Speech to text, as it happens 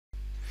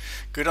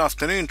Good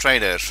afternoon,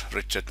 traders.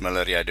 Richard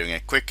Miller here doing a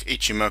quick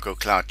Ichimoku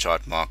cloud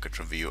chart market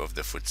review of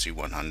the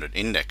FTSE100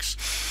 index.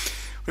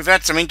 We've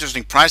had some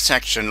interesting price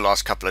action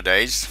last couple of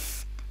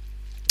days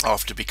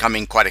after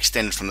becoming quite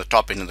extended from the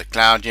top end of the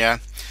cloud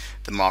here.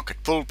 The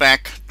market pulled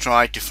back,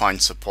 tried to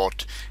find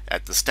support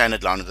at the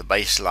standard line of the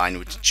baseline,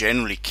 which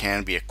generally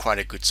can be quite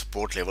a good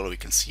support level. We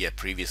can see here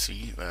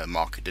previously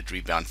market did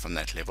rebound from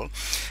that level,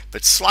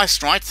 but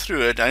sliced right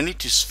through it only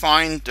to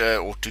find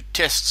or to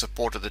test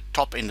support at the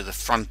top end of the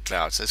front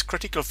cloud. So it's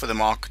critical for the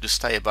market to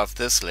stay above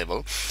this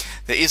level.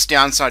 There is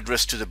downside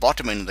risk to the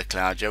bottom end of the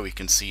cloud here. We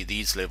can see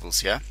these levels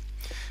here.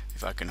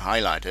 If I can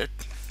highlight it,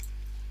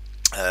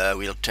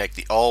 we'll take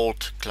the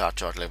old cloud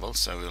chart level,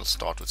 so we'll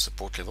start with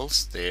support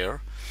levels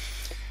there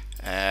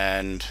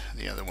and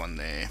the other one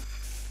there.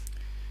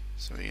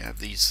 So we have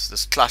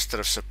this cluster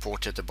of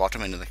support at the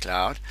bottom end of the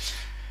cloud,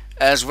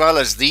 as well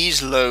as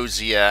these lows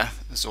here.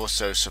 There's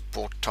also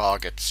support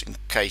targets in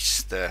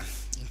case the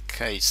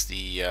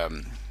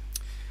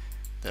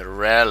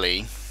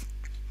rally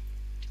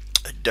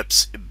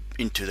dips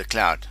into the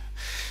cloud.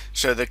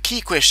 So the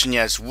key question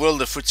here is, will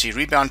the FTSE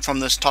rebound from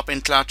this top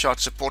end cloud chart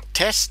support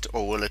test,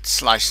 or will it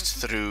slice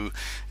through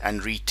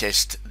and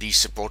retest these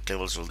support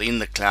levels within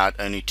the cloud,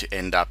 only to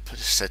end up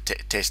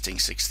testing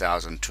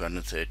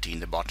 6,213,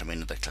 the bottom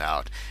end of the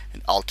cloud,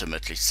 and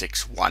ultimately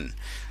 6.1.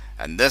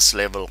 And this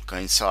level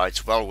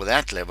coincides well with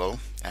that level,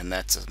 and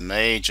that's a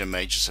major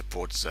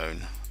support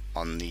zone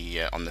on the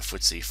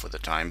FTSE for the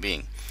time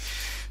being.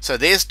 So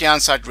there's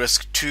downside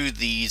risk to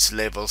these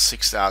levels,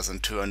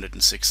 6,200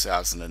 and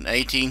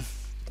 6,080.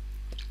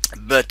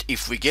 But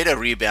if we get a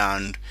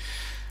rebound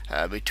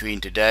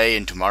between today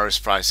and tomorrow's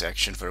price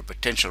action for a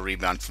potential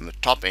rebound from the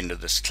top end of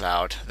this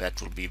cloud,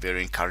 that will be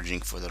very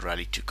encouraging for the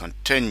rally to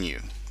continue,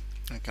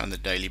 okay, on the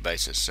daily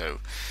basis. So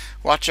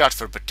watch out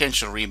for a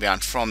potential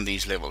rebound from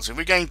these levels. If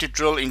we're going to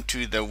drill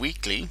into the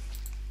weekly,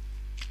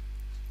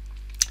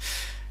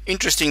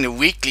 interesting, the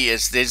weekly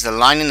is there's a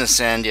line in the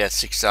sand here at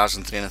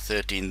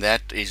 6,313.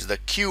 That is the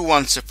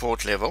Q1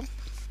 support level,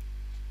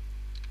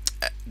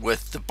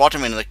 with the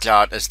bottom end of the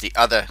cloud as the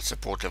other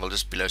support level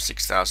just below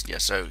 6,000 here.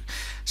 So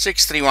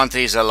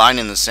 6,313 is a line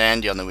in the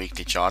sand here on the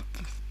weekly chart,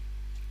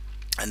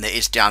 and there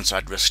is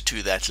downside risk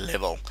to that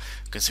level.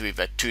 You can see we've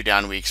had 2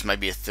 down weeks,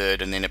 maybe a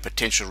third, and then a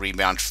potential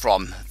rebound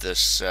from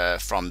this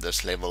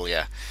level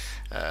here,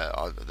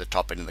 the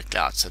top end of the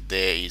cloud. So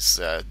there is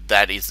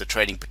that is the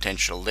trading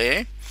potential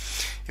there.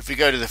 If we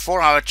go to the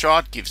 4-hour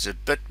chart, gives a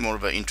bit more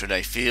of an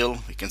intraday feel.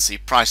 We can see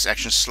price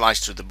action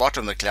sliced to the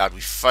bottom of the cloud. We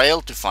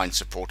failed to find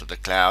support of the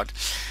cloud,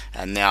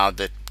 and now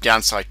the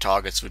downside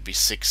targets would be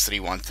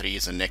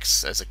 6,313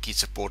 as a key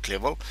support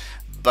level.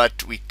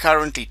 But we're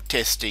currently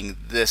testing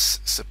this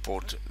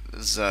support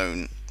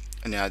zone.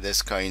 Now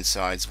this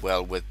coincides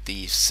well with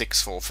the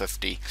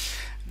 6,450.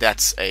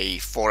 That's a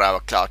 4-hour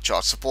cloud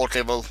chart support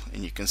level,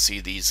 and you can see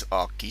these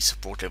are key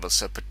support levels.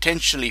 So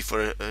potentially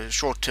for a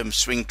short-term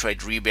swing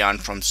trade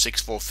rebound from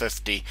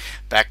 6,450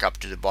 back up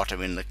to the bottom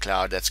in the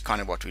cloud, that's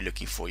kind of what we're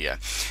looking for here.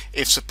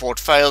 If support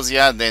fails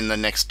here, then the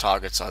next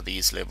targets are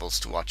these levels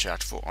to watch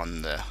out for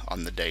on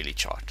the daily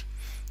chart.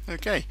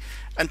 Okay,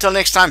 until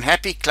next time,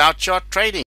 happy cloud chart trading.